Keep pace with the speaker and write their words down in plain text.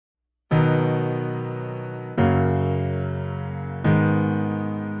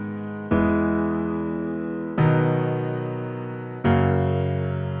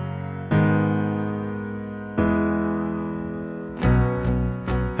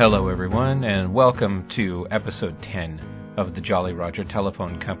Hello everyone, and welcome to episode 10 of the Jolly Roger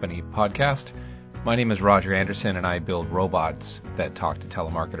Telephone Company podcast. My name is Roger Anderson, and I build robots that talk to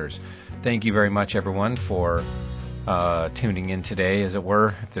telemarketers. Thank you very much, everyone, for tuning in today, as it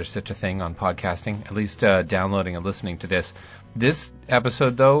were, if there's such a thing on podcasting, at least downloading and listening to this. This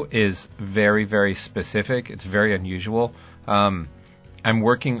episode, though, is very, very specific. It's very unusual. I'm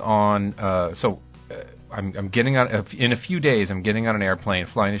working on, I'm getting on, in a few days, I'm getting on an airplane,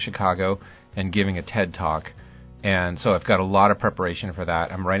 flying to Chicago, and giving a TED Talk. And so I've got a lot of preparation for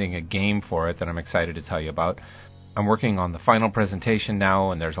that. I'm writing a game for it that I'm excited to tell you about. I'm working on the final presentation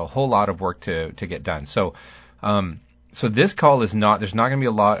now, and there's a whole lot of work to get done. So this call is not, there's not going to be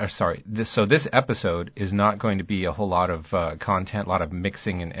a lot, this episode is not going to be a whole lot of content, a lot of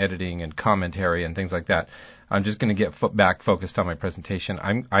mixing and editing and commentary and things like that. I'm just going to get back focused on my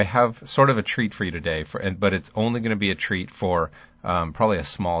presentation. I have sort of a treat for you today, but it's only going to be a treat for probably a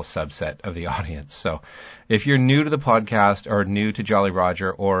small subset of the audience. So if you're new to the podcast or new to Jolly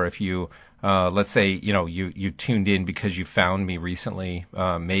Roger, or if you, let's say, you tuned in because you found me recently,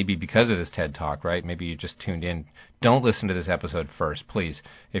 maybe because of this TED Talk, right? Maybe you just tuned in. Don't listen to this episode first, please.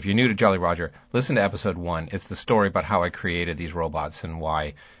 If you're new to Jolly Roger, listen to episode 1. It's the story about how I created these robots and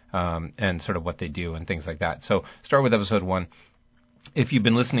why, and sort of what they do and things like that. So start with episode 1. If you've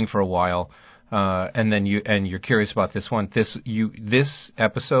been listening for a while, and you're curious about this one, this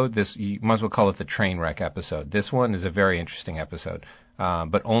episode, you might as well call it the train wreck episode. This one is a very interesting episode,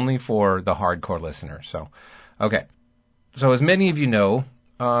 but only for the hardcore listeners. So, okay. So as many of you know,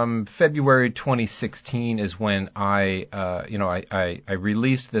 February 2016 is when I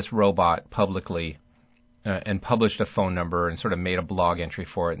released this robot publicly, and published a phone number and sort of made a blog entry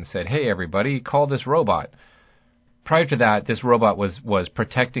for it and said, "Hey everybody, call this robot." Prior to that, this robot was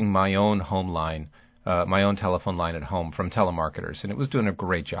protecting my own home line, my own telephone line at home from telemarketers, and it was doing a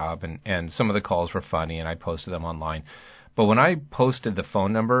great job, and some of the calls were funny, and I posted them online. But when I posted the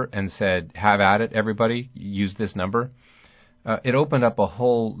phone number and said, "Have at it, everybody, use this number," it opened up a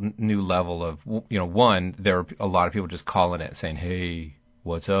whole new level of, one, there were a lot of people just calling it, saying, "Hey,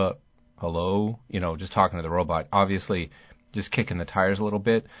 what's up? Hello?" Just talking to the robot, obviously just kicking the tires a little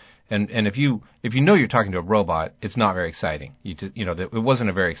bit. And if you know you're talking to a robot, it's not very exciting. It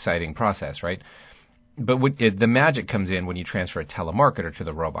wasn't a very exciting process, right? But the magic comes in when you transfer a telemarketer to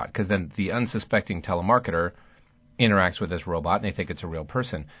the robot, because then the unsuspecting telemarketer interacts with this robot and they think it's a real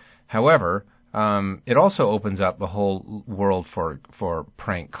person. However, it also opens up a whole world for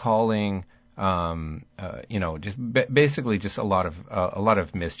prank calling, basically just a lot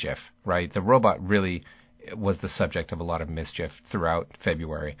of mischief, right? The robot really was the subject of a lot of mischief throughout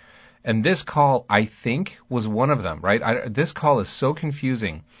February. And this call, I think, was one of them, right? This call is so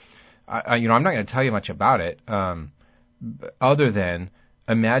confusing. I'm not going to tell you much about it, other than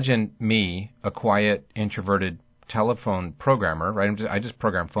imagine me, a quiet, introverted telephone programmer, right? I just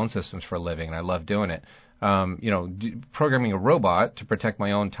program phone systems for a living, and I love doing it. Programming a robot to protect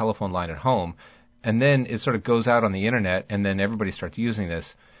my own telephone line at home, and then it sort of goes out on the internet, and then everybody starts using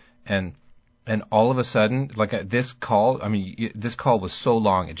this, and all of a sudden, this call was so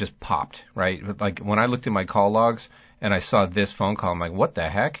long, it just popped, right? Like, when I looked at my call logs and I saw this phone call, I'm like, what the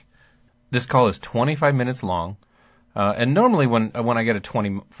heck? This call is 25 minutes long. And normally when I get a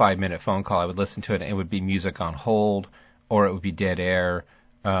 25-minute phone call, I would listen to it, and it would be music on hold, or it would be dead air,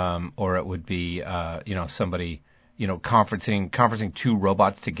 or it would be, somebody, conferencing two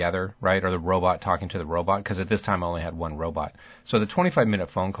robots together, right? Or the robot talking to the robot, because at this time I only had one robot. So the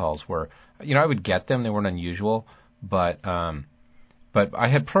 25-minute phone calls were, I would get them. They weren't unusual, but I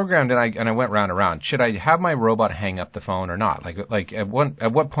had programmed, and I went round and round. Should I have my robot hang up the phone or not? Like at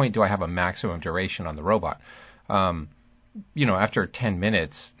what point do I have a maximum duration on the robot? After 10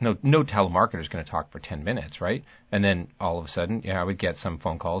 minutes, no telemarketer is going to talk for 10 minutes, right? And then all of a sudden, I would get some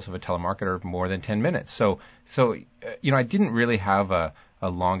phone calls of a telemarketer more than 10 minutes. So I didn't really have a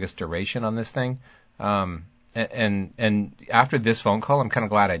longest duration on this thing. And after this phone call, I'm kind of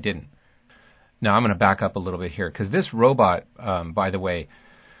glad I didn't. Now I'm going to back up a little bit here, because this robot, by the way,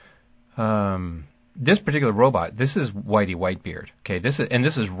 this particular robot, this is Whitey Whitebeard. Okay, this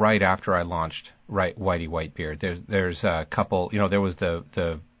is right after I launched Whitey Whitebeard. There's a couple, there was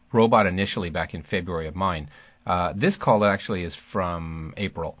the robot initially back in February of mine. This call actually is from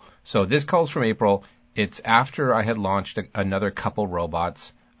April. So this call's from April. It's after I had launched another couple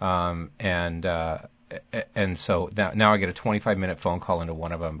robots, and so now I get a 25-minute phone call into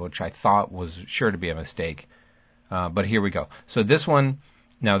one of them, which I thought was sure to be a mistake. But here we go. So this one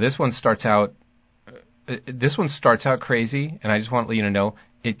starts out crazy, and I just want to let you know,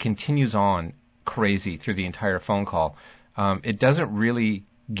 it continues on crazy through the entire phone call. It doesn't really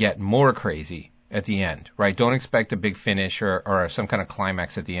get more crazy at the end, right? Don't expect a big finish or some kind of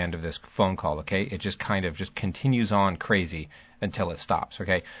climax at the end of this phone call, okay? It just kind of just continues on crazy until it stops,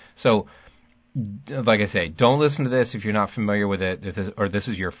 okay? So, like I say, don't listen to this if you're not familiar with it, or this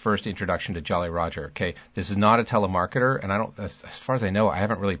is your first introduction to Jolly Roger, okay? This is not a telemarketer, and as far as I know, I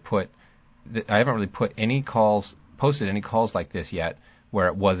haven't really posted any calls like this yet where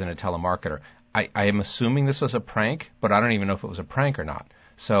it wasn't a telemarketer. I am assuming this was a prank, but I don't even know if it was a prank or not.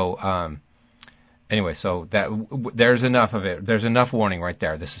 So, anyway, so there's enough of it. There's enough warning right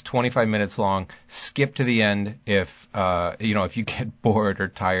there. This is 25 minutes long. Skip to the end if you get bored or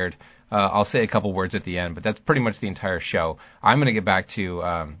tired. I'll say a couple words at the end, but that's pretty much the entire show. I'm going to get back to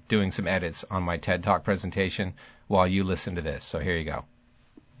doing some edits on my TED Talk presentation while you listen to this. So here you go.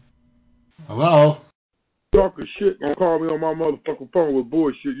 Hello? Talking shit gonna call me on my motherfucking phone with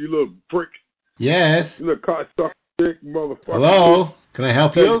bullshit, you little prick. Yes? You little cocksucker dick motherfucker. Hello? Can I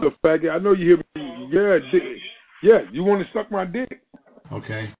help you? You little faggot. I know you hear me. Yeah, dick. Yeah, you want to suck my dick?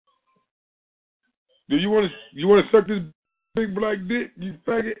 Okay. Do you want to suck this big black dick, you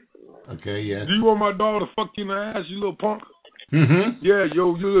faggot? Okay, yes. Do you want my dog to fuck you in the ass, you little punk? Mm-hmm. Yeah,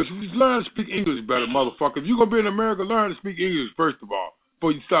 you learn to speak English better, motherfucker. If you're going to be in America, learn to speak English first of all,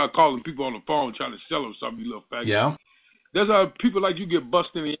 before you start calling people on the phone trying to sell them something, you little faggot. Yeah. That's how people like you get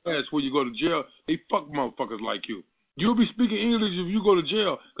busted in the ass when you go to jail. They fuck motherfuckers like you. You'll be speaking English if you go to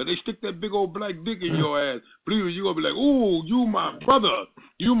jail, because they stick that big old black dick in your ass. Believe me, you're going to be like, ooh, you my brother.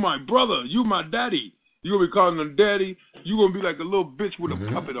 You my brother. You my daddy. You're going to be calling them daddy. You're going to be like a little bitch with a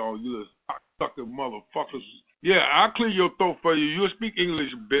puppet on you, little sucker motherfuckers. Yeah, I'll clear your throat for you. You'll speak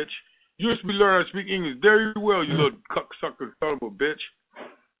English, bitch. You'll be learning to speak English very well, you little cucksucker son of a bitch.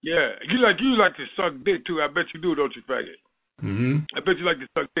 Yeah, you like to suck dick too. I bet you do, don't you, faggot? Mm-hmm. I bet you like to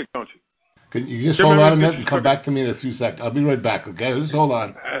suck dick, don't you? Can you just hold on a minute and come back to me in a few seconds? I'll be right back, okay? Just hold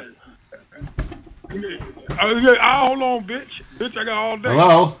on. I'll hold on, bitch. Bitch, I got all day.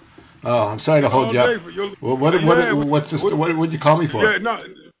 Hello? Oh, I'm sorry to hold you up. What'd you call me for? Yeah,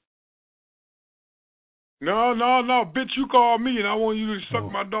 no, bitch, you called me and I want you to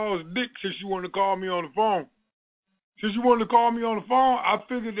suck my dog's dick since you wanted to call me on the phone. Since you wanted to call me on the phone, I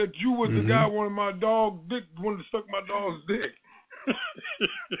figured that you was the guy wanted my dog dick, wanted to suck my dog's dick.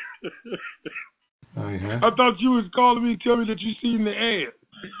 I thought you was calling me to tell me that you seen the ad.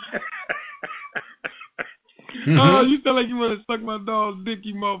 Oh, you feel like you want to suck my dog's dick,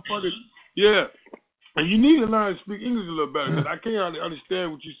 you motherfucker. Yeah. And you need to learn to speak English a little better, because I can't understand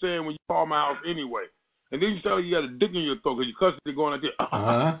what you're saying when you call my house anyway. And then you sound like you got a dick in your throat because you cussing going like this.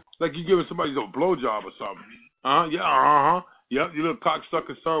 Like you giving somebody a blowjob or something. Yeah, Yep, you little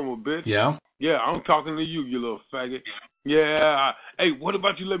cocksucker son of a bitch. Yeah. Yeah, I'm talking to you, you little faggot. Yeah. Hey, what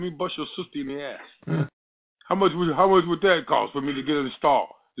about you let me bust your sister in the ass? How much would that cost for me to get her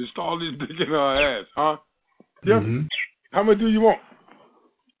installed? Install this dick in her ass, huh? Yeah. How much do you want?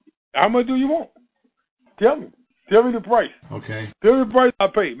 How much do you want? Tell me. Tell me the price. Okay. Tell me the price I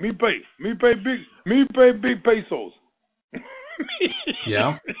pay. Me pay big pesos.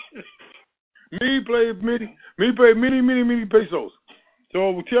 Yeah. Me pay many pesos.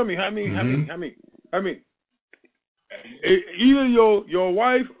 So tell me how many. Either your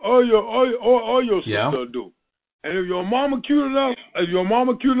wife or your sister do. And if your mama cute enough,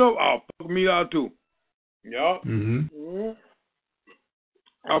 I'll fuck me out too. Yeah.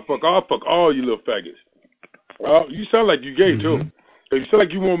 I'll fuck all you little faggots. You sound like you gay too. You sound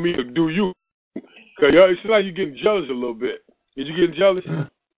like you want me to do you. Cause it sound like you getting jealous a little bit. Is you getting jealous?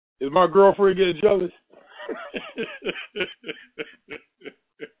 Is my girlfriend getting jealous?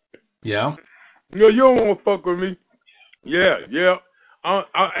 Yeah. You don't want to fuck with me. Yeah. I'm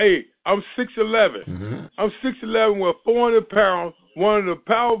 6'11". I'm 6'11" with 400 pounds. One of the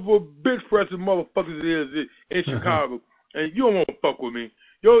powerful bitch pressing motherfuckers is in Chicago. And you don't want to fuck with me.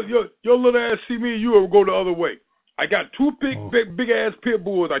 Your little ass see me, you will go the other way. I got two big ass pit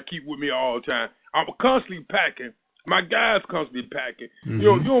bulls I keep with me all the time. I'm constantly packing. My guys constantly packing.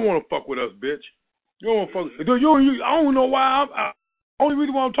 You don't want to fuck with us, bitch. You don't want to fuck. I don't know why. Only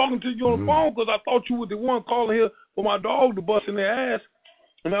reason why I'm talking to you on the phone because I thought you were the one calling here for my dog to bust in their ass,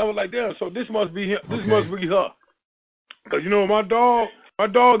 and I was like, damn. So this must be him. This must be her. Cause my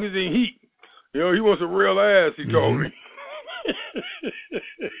dog is in heat. He wants a real ass. He told me.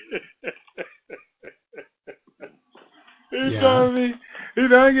 He told me. I'm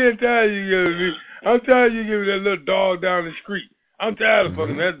getting tired of you giving me. I'm tired of you giving that little dog down the street. I'm tired of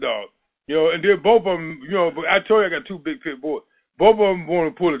fucking that dog. And then both of them, but I told you I got two big pit boys. Both of them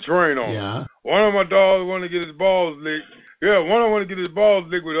want to pull a train on. Yeah. One of my dogs want to get his balls licked. Yeah, one of them want to get his balls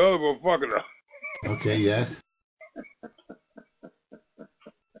licked with the other one fucking up. Okay, yes.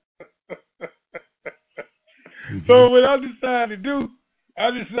 So what I decided to do,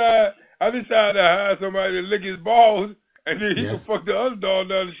 I decided to hire somebody to lick his balls, and then he can fuck the other dog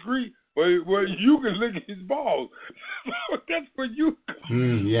down the street where you can lick his balls. So that's where you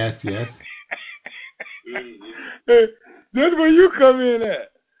come. Yes. That's where you come in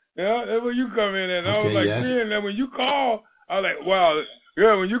at. Yeah, that's where you come in at. And I was like, yes. man, and when you call, I was like, wow.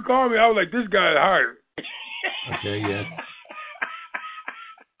 Yeah, when you called me, I was like, this guy is hired. Okay, yes.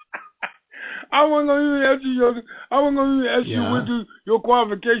 I wasn't gonna even ask you what your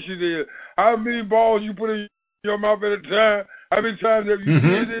qualification is. How many balls you put in your mouth at a time? How many times have you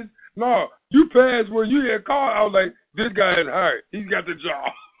did this? No, you passed where you had called. I was like, this guy is hired. He's got the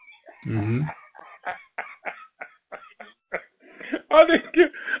job. I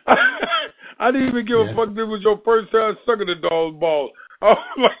didn't even give a fuck if it was your first time sucking the dog's balls. I was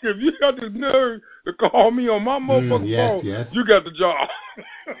like, if you got the nerve to call me on my motherfucking phone, you got the job.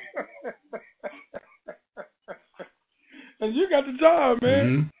 And you got the job,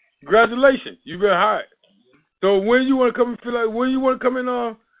 man. Congratulations. You've been hired. So when you want to come and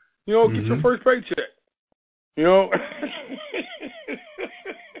get your first paycheck?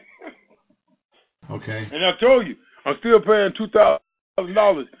 Okay. And I told you, I'm still paying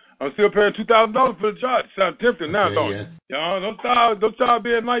 $2,000. I'm still paying $2,000 for the job. It sounds tempting now, don't it? Don't start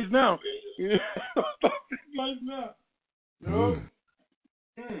being nice now. Don't start being nice now.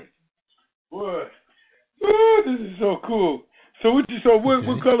 Boy. Oh, this is so cool. So what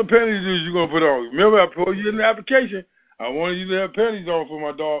color panties is you gonna put on? Remember I put you in the application. I wanted you to have panties on for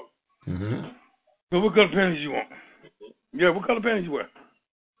my dog. So what color panties you want? Yeah, what color panties you wear?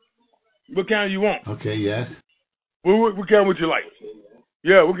 What kind you want? Okay, yes. What kind would you like?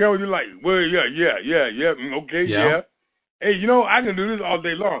 Yeah, what kind would you like? Well, yeah. Okay, yeah. Hey, I can do this all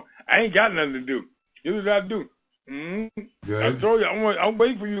day long. I ain't got nothing to do. This is what I do. Good. I told you, I'm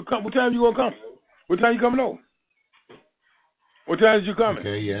waiting for you to come. What time you gonna come? What time you coming over? What time is you coming?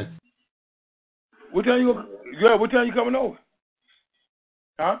 Okay, yes. What time you coming over?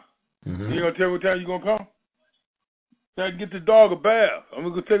 Huh? You gonna tell me what time you gonna come? I can get the dog a bath. I'm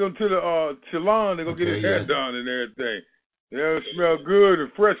gonna go take him to the salon and go get his hair done and everything. It'll smell good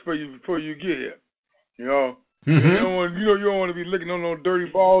and fresh for you before you get here. You don't want to be licking on no dirty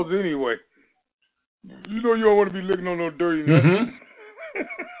balls anyway. You don't want to be licking on no dirty nuts.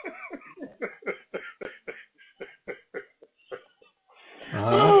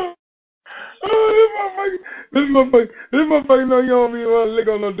 This motherfucker know you don't even want to lick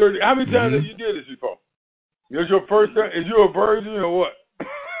on no dirty. How many times have you did this before? Is your first time? Is you a virgin or what?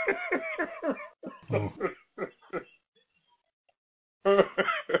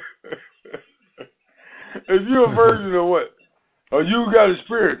 Is you a virgin or what? Or you got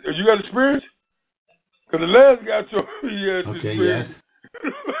experience? Because the last guy told me he had experience.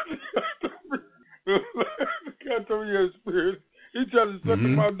 The last guy told me he had experience. He tried to suck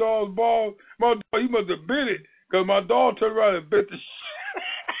in my dog's balls. My dog, he must have bit it because my dog turned around and bit the shit.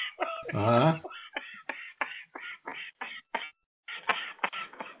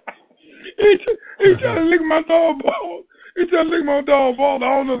 He tried to lick my dog's balls. I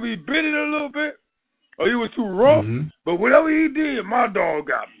don't know if he bit it a little bit or he was too rough. But whatever he did, my dog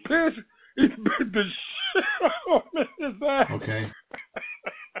got pissed. He bit the shit out of his ass. Okay.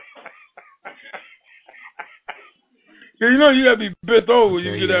 You got to be bent over when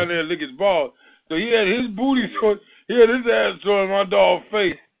you get down there and lick his balls. So he had his ass on my dog's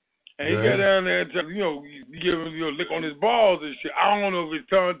face. And he got down there and give him lick on his balls and shit. I don't know if his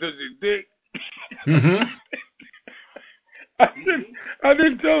tongue touched his dick. I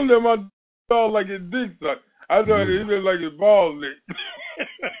didn't tell him that my dog like his dick sucked. I thought he looked like his balls licked.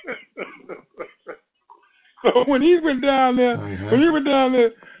 So when he went down there,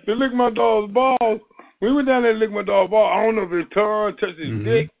 to lick my dog's balls, I don't know if his tongue touched his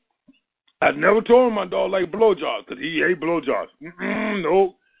dick. I never told him my dog liked blowjobs because he hate blowjobs.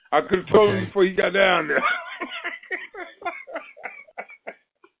 No. I could have told him before he got down there.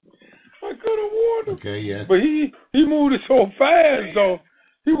 I could have warned him. Okay, yes. But he moved it so fast, though.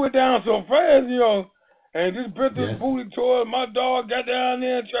 He went down so fast, and just bent his booty toward my dog, got down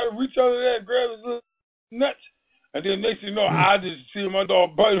there and tried to reach over there and grab his little nuts. And then next thing you know, I just see my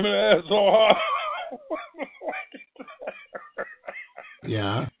dog bite him in the ass so hard.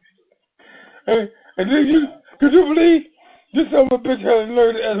 Yeah. And then could you believe this son of a bitch had a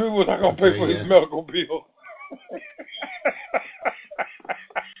nerve to ask me was I gonna pay for his medical bill?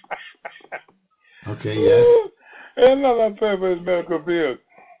 Okay, yes. And I'm not paying for his medical bill.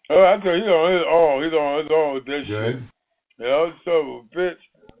 I tell you, he's on with that shit. Son of a bitch.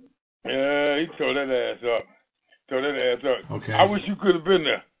 Yeah, he tore that ass up. Okay. I wish you could have been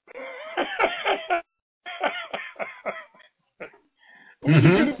there. You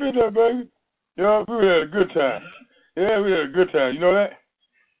could have been there, baby. Yeah, we had a good time. Yeah, we had a good time. You know that?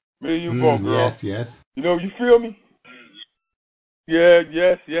 Me and you both, girl. Yes. You know, you feel me? Yeah,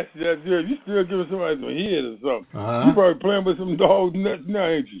 yes. You still giving somebody some head or something. You probably playing with some dogs nuts now,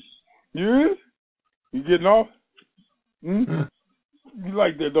 ain't you? You is? You getting off? You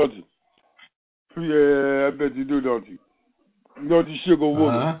like that, don't you? Yeah, I bet you do, don't you? Don't you sugar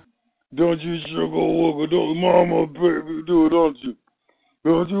wooger? Don't you sugar wooger? Don't mama baby do, don't you?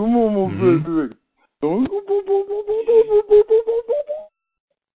 Don't you mama baby? Don't you?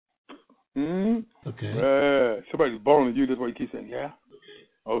 Okay. Somebody's balling you. That's why you keep saying, yeah.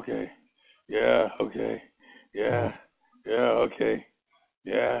 Okay. Yeah. Okay. Yeah. Yeah. Okay.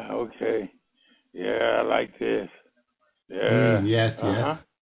 Yeah. Okay. Yeah. I like this. Yeah. Yes.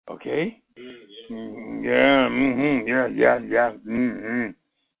 Okay. Yeah. Yeah.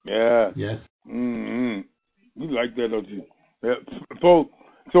 Yeah. Yes. You like that, don't you? Yeah. So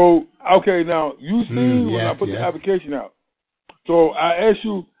okay. Now you see when I put the application out. So I asked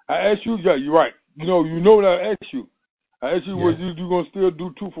you. Yeah, you're right. You know what I asked you. I asked you, was you gonna still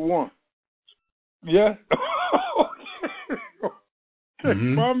do 2 for 1? Yeah.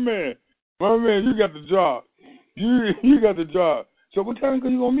 My man, you got the job. You got the job. So what time are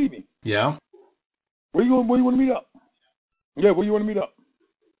you gonna meet me? Yeah. Where you want to meet up? Yeah, where you want to meet up?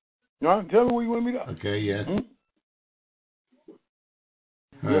 No, tell me where you want to meet up. Okay. Yes.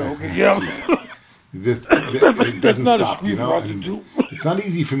 Yeah. Okay. Yeah. It doesn't not stop, a It's not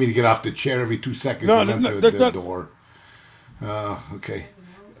easy for me to get off the chair every 2 seconds and enter the door. Okay.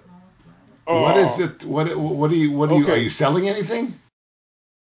 What is it? What do you? Are you selling anything?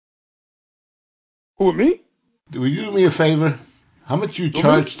 Who, me? Will you do me a favor? How much you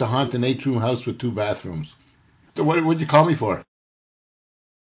charge to haunt an 8-room house with 2 bathrooms? So what would you call me for?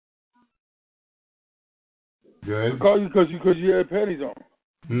 Good. I call you because you had panties on.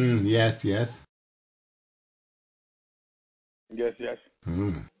 Yes. Yes.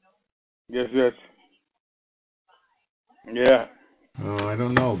 Yes. Yeah. Oh, I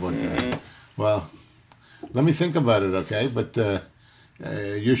don't know, but well, let me think about it, okay? But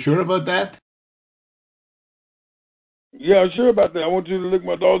you sure about that? Yeah, I'm sure about that. I want you to lick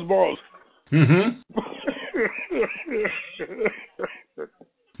my dog's balls. Yeah.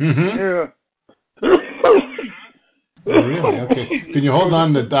 Oh, really? Okay. Can you hold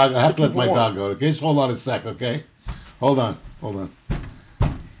on the dog? I have to let my dog go. Okay, just hold on a sec. Okay. Hold on.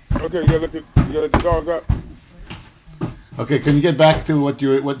 Okay, you gotta let the dog out. Okay, can you get back to what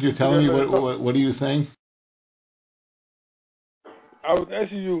you're telling me? What are you saying? I was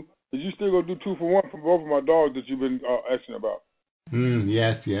asking you, is you still gonna do 2 for 1 for both of my dogs that you've been asking about?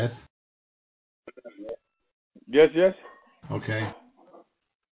 Yes. Yes. Okay.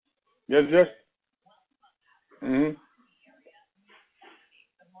 Yes.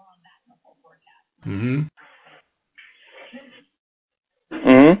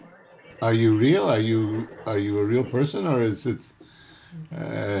 Are you real? Are you a real person, or is it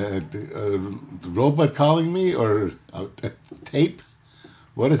a robot calling me, or a tape?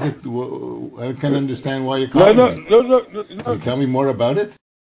 What is it? I can't understand why you're calling me. No. Can you tell me more about it?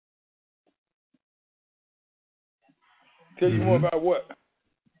 Tell you more about what?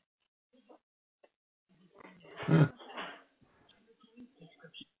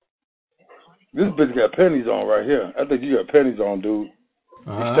 This bitch got panties on right here. I think you got panties on, dude.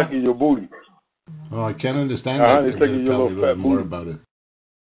 It's stuck in your booty. Oh, I can't understand that. It's stuck in your little fat more booty. about it.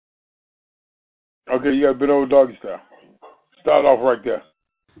 Okay, you got to bend over doggy style. Start off right there.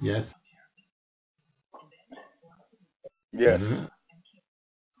 Yes. Yes.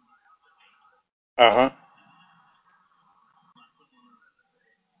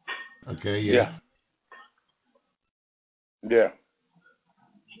 Okay. Yes. Yeah.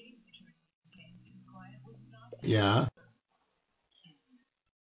 Yeah.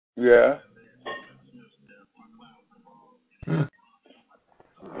 Yeah.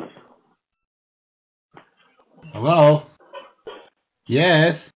 Hello?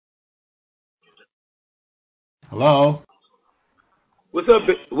 Yes? Hello? What's up,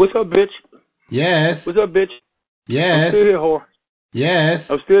 bitch? Yes? What's up, bitch? Yes? I'm still here, whore. Yes?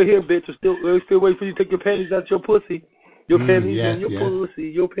 I'm still here, bitch. I'm still waiting for you to take your panties out your pussy. Your panties in your pussy.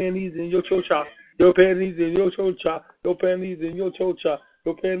 Your panties in your cho-cha. Your panties in your cho-cha. Your panties in your cho-cha.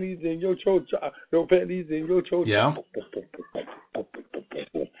 Your panties in your cho-cha. Your panties in your cho-cha. Yeah.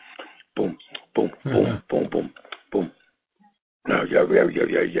 Boom, boom, boom, boom, boom, boom. No, yeah, bitch.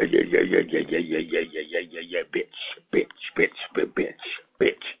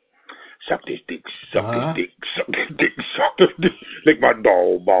 Suck this dick, suck this dick. Lick my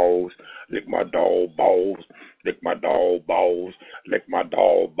dog balls. Lick my dog balls. Lick my dog balls. Lick my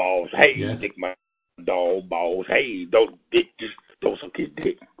dog balls. Hey, lick my dog balls. Hey, don't suck his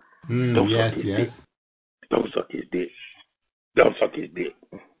dick. Don't suck his dick. Don't suck his dick. Don't suck his dick.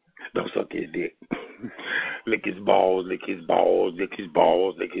 Don't suck his dick. Lick his balls, lick his balls, lick his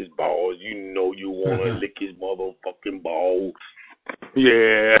balls, lick his balls. You know you wanna lick his motherfucking balls.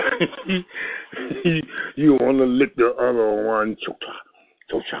 Yeah. You wanna lick the other one.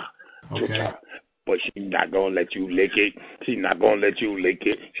 Chocha. But she's not gonna let you lick it. She's not gonna let you lick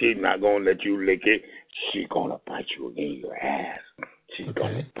it. She's not gonna let you lick it. She's gonna bite you in your ass. She's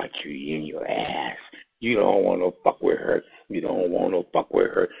gonna bite you in your ass. You don't want to fuck with her. You don't want to fuck with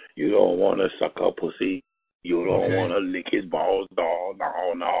her. You don't want to suck her pussy. You don't want to lick his balls, dog.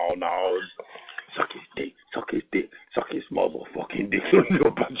 No. Suck his dick. Suck his dick. Suck his motherfucking dick. So he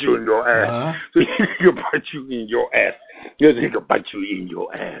can bite you in your ass. So he can bite you in your ass. Yes, he can bite you in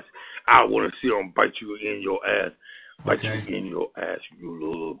your ass. I want to see him bite you in your ass. Bite you in your ass, you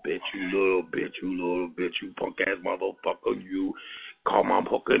little bitch, you punk ass motherfucker, you. Call my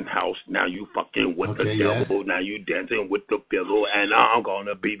fucking house. Now you fucking with the devil. Now you dancing with the pillow. And I'm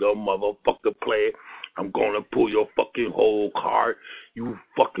gonna be the motherfucker player. I'm gonna pull your fucking whole card. You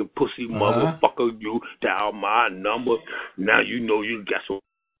fucking pussy motherfucker. You dial my number. Now you know you got some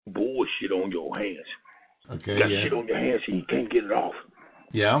bullshit on your hands. You got shit on your hands and you can't get it off.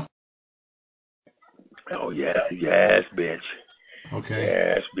 Yeah. Oh, yeah. Yes, bitch. Okay.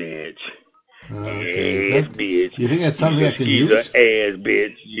 Yes, bitch. Yes, bitch. You think that's something I can use? Ass,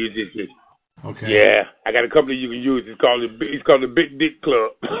 bitch. Use this. Okay. Yeah, I got a company you can use. It's called the Big Dick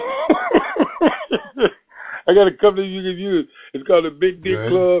Club. I got a company you can use. It's called the Big Dick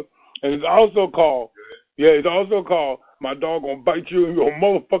Club, and it's also called. My dog gonna bite you in your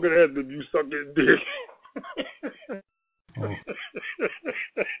motherfucking ass if you suck his dick.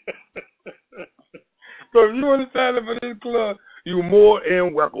 So if you want to sign up for this club, you more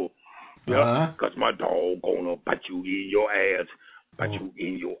than welcome. Yeah, because my dog gonna bite you in your ass. Bite you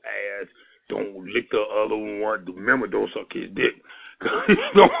in your ass. Don't lick the other one. Remember, don't suck his dick.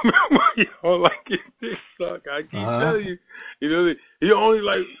 Don't remember, you don't like his dick suck. I keep telling you. You know, he only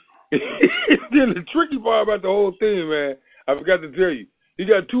like. Then the tricky part about the whole thing, man, I forgot to tell you. He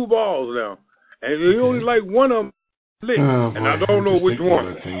got 2 balls now, and he only like one of them licked, and I don't know which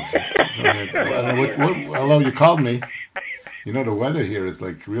one. Although you called me. You know, the weather here is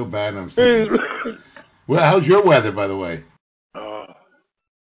like real bad. I'm thinking, well, how's your weather, by the way?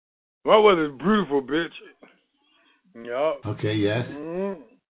 My weather's beautiful, bitch. Yup. Okay, yes. Mm-hmm.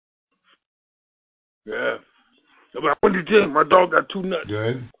 Yeah. But I want to tell you, my dog got 2 nuts.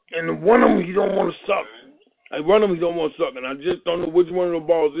 Good. And one of them he don't want to suck. One of them he don't want to suck, and I just don't know which one of the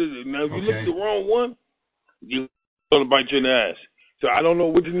balls is it. Now, if you lick the wrong one, you're going to bite you in the ass. So I don't know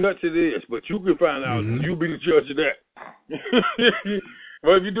which nuts it is, but you can find out. Mm-hmm. You be the judge of that.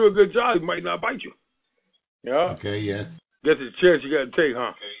 Well, if you do a good job, he might not bite you. Yeah. Okay. Yes. Guess it's a chance you got to take,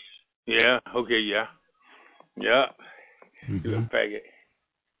 huh? Yeah. Okay. Yeah. Yeah. Mm-hmm. You a faggot.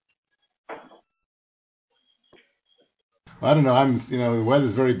 I don't know. The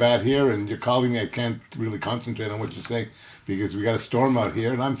weather's very bad here, and you're calling me. I can't really concentrate on what you're saying because we got a storm out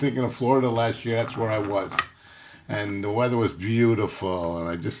here, and I'm thinking of Florida last year. That's where I was. And the weather was beautiful, and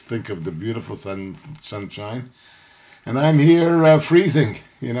I just think of the beautiful sunshine. And I'm here freezing,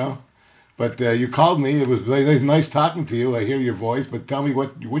 But you called me. It was nice talking to you. I hear your voice, but tell me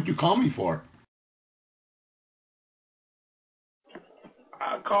what'd you call me for?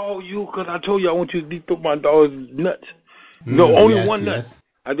 I called you because I told you I want you to deep up my dog's nuts. No, only one nut.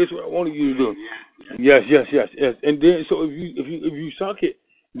 That's what I wanted you to do. Yes. And then, so if you suck it,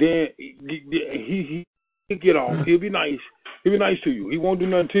 then he get off. He'll be nice. He'll be nice to you. He won't do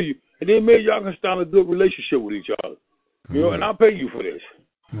nothing to you. And then maybe y'all can start a good relationship with each other. And I'll pay you for this.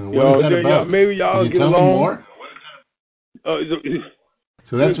 What is that about? Maybe y'all can get you tell along. Me more?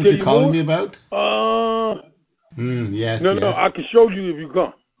 So that's what you're calling me about? Yes. No, I can show you if you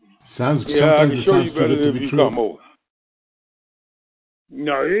come. Sounds. I can show you better if you come over.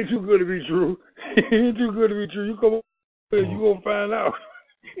 No, it ain't too good to be true. It ain't too good to be true. You come over, you gonna find out.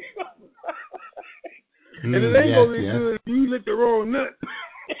 And it ain't gonna be good if you lick the wrong nut.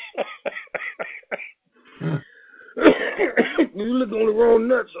 You lick on the wrong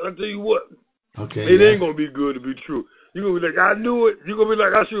nuts, I'll tell you what. Okay. It ain't gonna be good to be true. You're gonna be like, I knew it. You're gonna be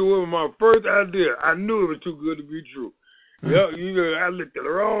like, I should have went with my first idea. I knew it was too good to be true. I licked the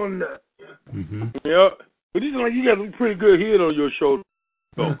wrong nut. Mm-hmm. Yeah. But you got a pretty good head on your shoulder.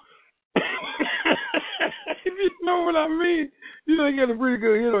 So, if you know what I mean, you got a pretty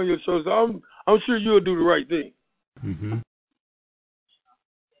good hit on your shoulder. So I'm sure you'll do the right thing. Mm-hmm.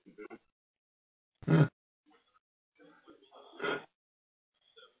 Huh.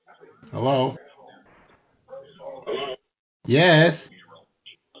 Hello? Yes?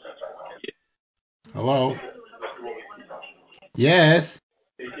 Hello? Yes?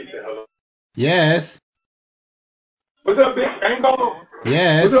 Yes? What's up, bitch? I ain't gonna.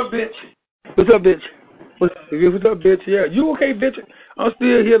 Yes? What's up, bitch? What's up, bitch? What's up, bitch? Yeah, you okay, bitch? I'm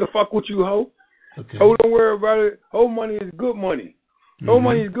still here to fuck with you, hoe. Okay. Ho, don't worry about it. Hoe money is good money. Hoe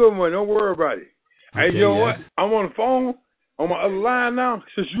money is good money. Don't worry about it. Okay, Hey, you know yes. what? I'm on the phone on my other line now.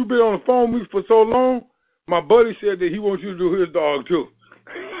 Since you've been on the phone with me for so long, my buddy said that he wants you to do his dog too.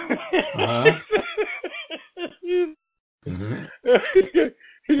 Uh-huh. Mm-hmm.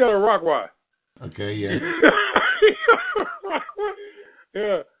 He got a rock wide. Okay, yes.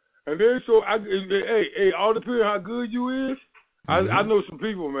 Yeah. And then hey, all depending on how good you is, I know some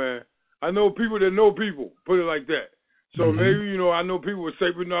people, man. I know people that know people, put it like that. So maybe, I know people with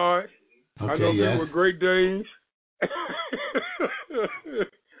Saint Bernard. Okay, I know people with Great Danes.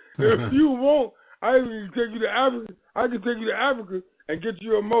 If you want, I can take you to Africa. I can take you to Africa and get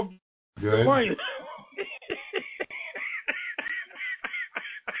you a motherfucking lion.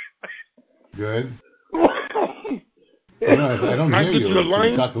 Good. I don't hear you.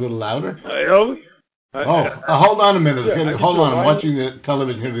 Can you talk a little louder? Hold on a minute. Yeah, hold on. I'm watching the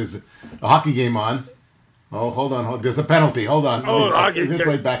television here. There's a hockey game on. Oh, hold on. There's a penalty. Hold on. I'll get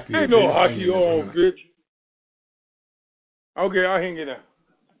right back to you. Ain't no hockey on, bitch. Okay, I'll hang it up.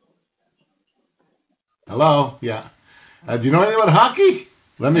 Hello? Yeah. Do you know anything about hockey?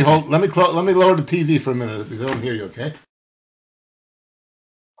 Let me lower the TV for a minute if I don't hear you, okay?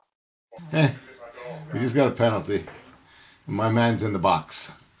 We just got a penalty. My man's in the box.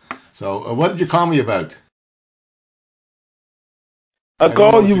 So, what did you call me about? I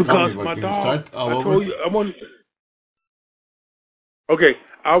called you because my dog. I told you I'm on. Okay,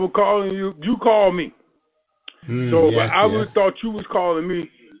 I was calling you. You called me. But I would thought you was calling me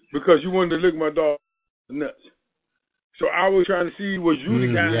because you wanted to lick my dog's nuts. So I was trying to see was you the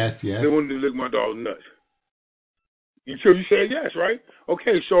guy that wanted to lick my dog's nuts. You said yes, right?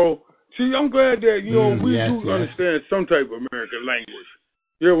 Okay, so see, I'm glad that we do understand some type of American language.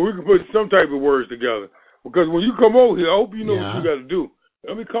 Yeah, we can put some type of words together. Because when you come over here, I hope you know what you got to do.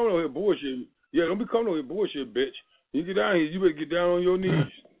 Don't be coming over here bullshit. Yeah, don't be coming over here bullshit, bitch. You get down here, you better get down on your knees.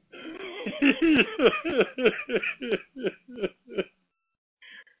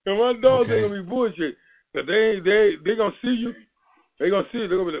 And my dogs ain't gonna be bullshit. Cause they gonna see you. They gonna see you.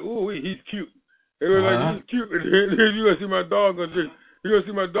 They're gonna be like, ooh, he's cute. They're gonna be like, he's cute. And then you gonna see my dog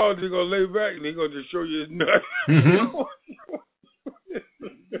just gonna lay back and he's gonna just show you his nuts.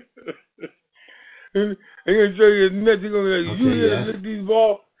 He's gonna show you his nuts. He's gonna be like, you here to lick these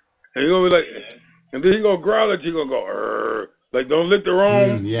balls? And he's gonna be like, and then he's gonna growl at you. He's gonna go, like, don't lick the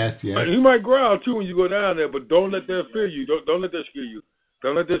wrong. Yes. He might growl too when you go down there, but don't let that fear you. Don't let that scare you.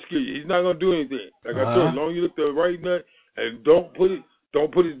 Don't let that scare you. He's not gonna do anything. Like I told you, as long as you lick the right nut and don't put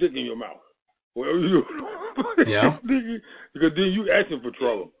his dick in your mouth. Well, you because then you asking for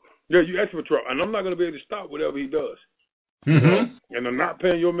trouble. Yeah, you asking for trouble, and I'm not gonna be able to stop whatever he does. And I'm not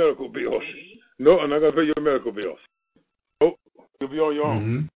paying your medical bills. No, I'm not gonna pay your medical bills. Oh, you'll be on your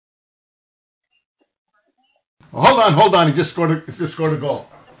own. Hold on. He just scored a goal.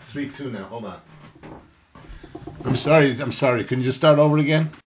 3-2 now. Hold on. I'm sorry. Can you just start over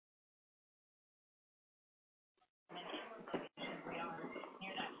again?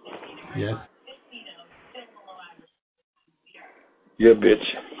 Yes. Yeah, bitch.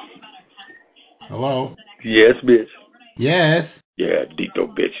 Hello? Yes, bitch. Yes. Yeah, Dito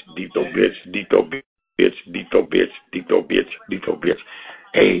bitch.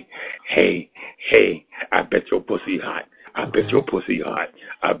 Hey, I bet your pussy hot. I bet your pussy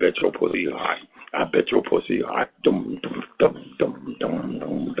hot. Dum dum dum dum dum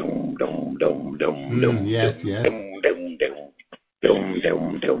dum dum dum dum dum. Yes. Dum.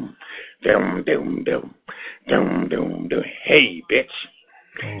 Hey, bitch.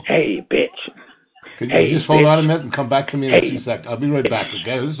 Hey, bitch. Can you just hold on a minute and come back to me in a few seconds? I'll be right back,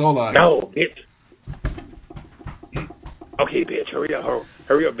 okay? Just hold on. No, bitch. Okay, bitch. Hurry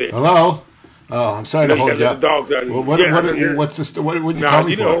up, bitch. Hello? Oh, I'm sorry to hold you up. What's this? What would you call me for?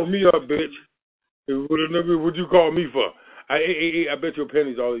 You didn't hold me up, bitch. What'd you call me for? I bet your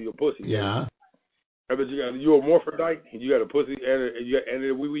pennies all in your pussy. Yeah. I bet you're a morphodite and you got a pussy and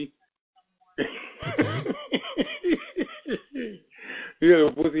a wee-wee. Okay. You got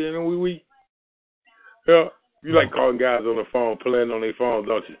a pussy and a wee-wee? Yeah. You like calling guys on the phone, playing on their phone,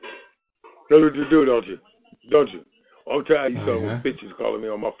 don't you? That's what you do, don't you? I'm tired of you son of bitches calling me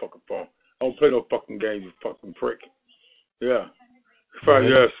on my fucking phone. I don't play no fucking games, you fucking prick. Yeah. Find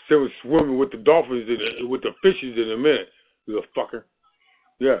you swimming with the dolphins with the fishes in a minute, you little fucker.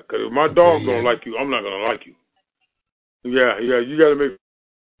 Yeah, because if my dog don't like you, I'm not gonna like you. Yeah, you gotta make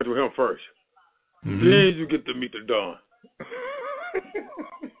with him first. Then you get to meet the dog.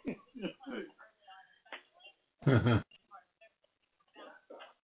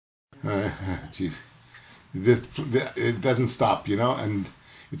 Jeez. It doesn't stop, and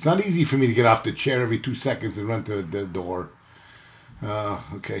it's not easy for me to get off the chair every 2 seconds and run to the door.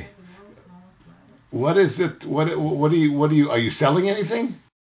 Okay. What is it? What are you? Are you selling anything?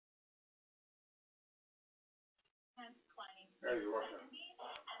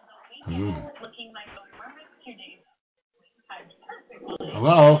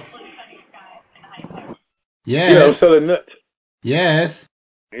 Hello. Yes. Yeah, I'm selling nuts. Yes.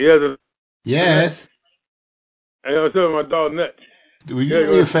 Yeah. Yes. Hey, I'm selling my dog nuts. Will you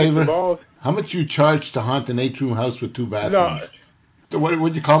do me a favor? How much you charge to haunt an 8-room house with 2 bathrooms? No.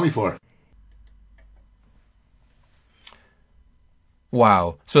 What'd you call me for?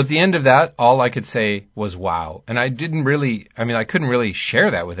 Wow. So at the end of that, all I could say was wow. And I couldn't really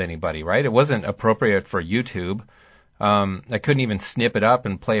share that with anybody, right? It wasn't appropriate for YouTube. I couldn't even snip it up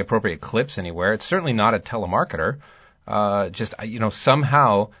and play appropriate clips anywhere. It's certainly not a telemarketer.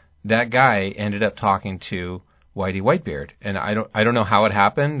 Somehow that guy ended up talking to Whitey Whitebeard. And I don't know how it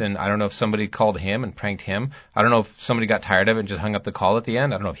happened, and I don't know if somebody called him and pranked him. I don't know if somebody got tired of it and just hung up the call at the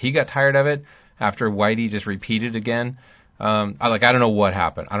end. I don't know if he got tired of it after Whitey just repeated again. I don't know what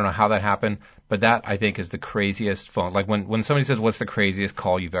happened. I don't know how that happened, but that I think is the craziest phone. Like when somebody says, what's the craziest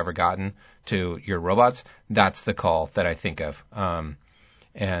call you've ever gotten to your robots? That's the call that I think of.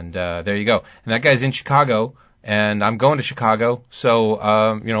 There you go. And that guy's in Chicago, and I'm going to Chicago. So,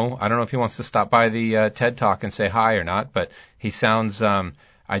 I don't know if he wants to stop by the TED Talk and say hi or not, but he sounds, I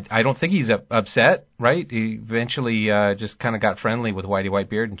don't think he's upset, right? He eventually just kind of got friendly with Whitey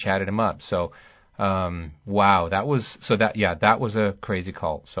Whitebeard and chatted him up. So, wow, that was a crazy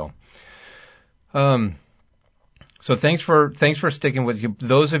call. So, thanks for sticking with you.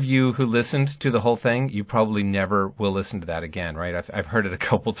 Those of you who listened to the whole thing, you probably never will listen to that again, right? I've heard it a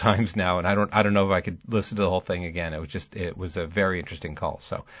couple times now, and I don't know if I could listen to the whole thing again. It was a very interesting call.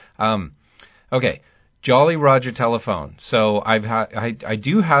 So, okay. Jolly Roger Telephone. So I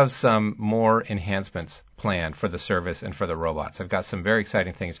do have some more enhancements planned for the service and for the robots. I've got some very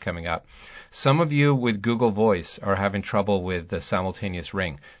exciting things coming up. Some of you with Google Voice are having trouble with the simultaneous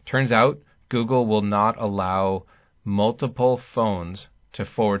ring. Turns out Google will not allow multiple phones to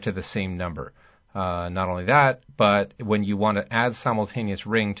forward to the same number. Not only that, but when you want to add simultaneous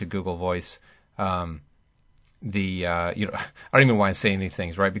ring to Google Voice, I don't even want to say these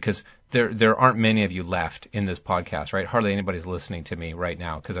things, right? Because there aren't many of you left in this podcast, right? Hardly anybody's listening to me right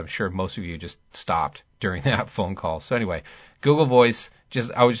now, because I'm sure most of you just stopped during that phone call. So anyway, Google Voice,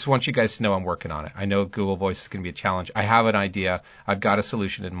 I just want you guys to know I'm working on it. I know Google Voice is going to be a challenge. I have an idea. I've got a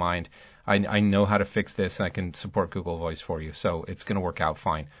solution in mind. I know how to fix this, and I can support Google Voice for you. So it's going to work out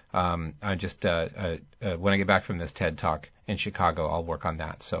fine. When I get back from this TED Talk in Chicago, I'll work on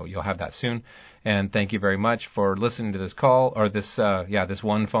that. So you'll have that soon. And thank you very much for listening to this call, or this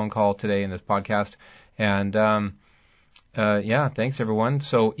one phone call today in this podcast. And thanks everyone.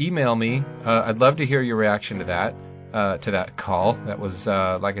 So email me. I'd love to hear your reaction to that call. That was,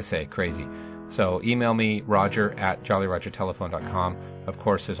 like I say, crazy. So email me, roger@jollyrogertelephone.com. Of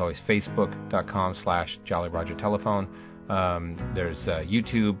course, there's always facebook.com/jollyrogertelephone. There's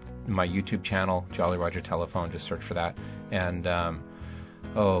YouTube, my YouTube channel, Jolly Roger Telephone. Just search for that. And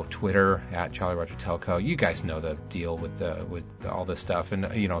Twitter @JollyRogerTelco. You guys know the deal with all this stuff. And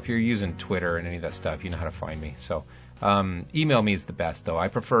if you're using Twitter and any of that stuff, you know how to find me. So email me is the best, though. I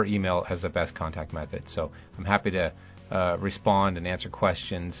prefer email as the best contact method. So I'm happy to respond and answer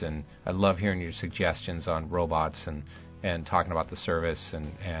questions, and I love hearing your suggestions on robots and talking about the service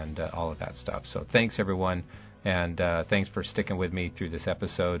and all of that stuff. So thanks everyone, and thanks for sticking with me through this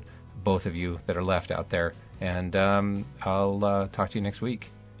episode, both of you that are left out there, and I'll talk to you next week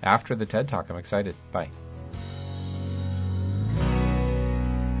after the TED Talk. I'm excited. Bye.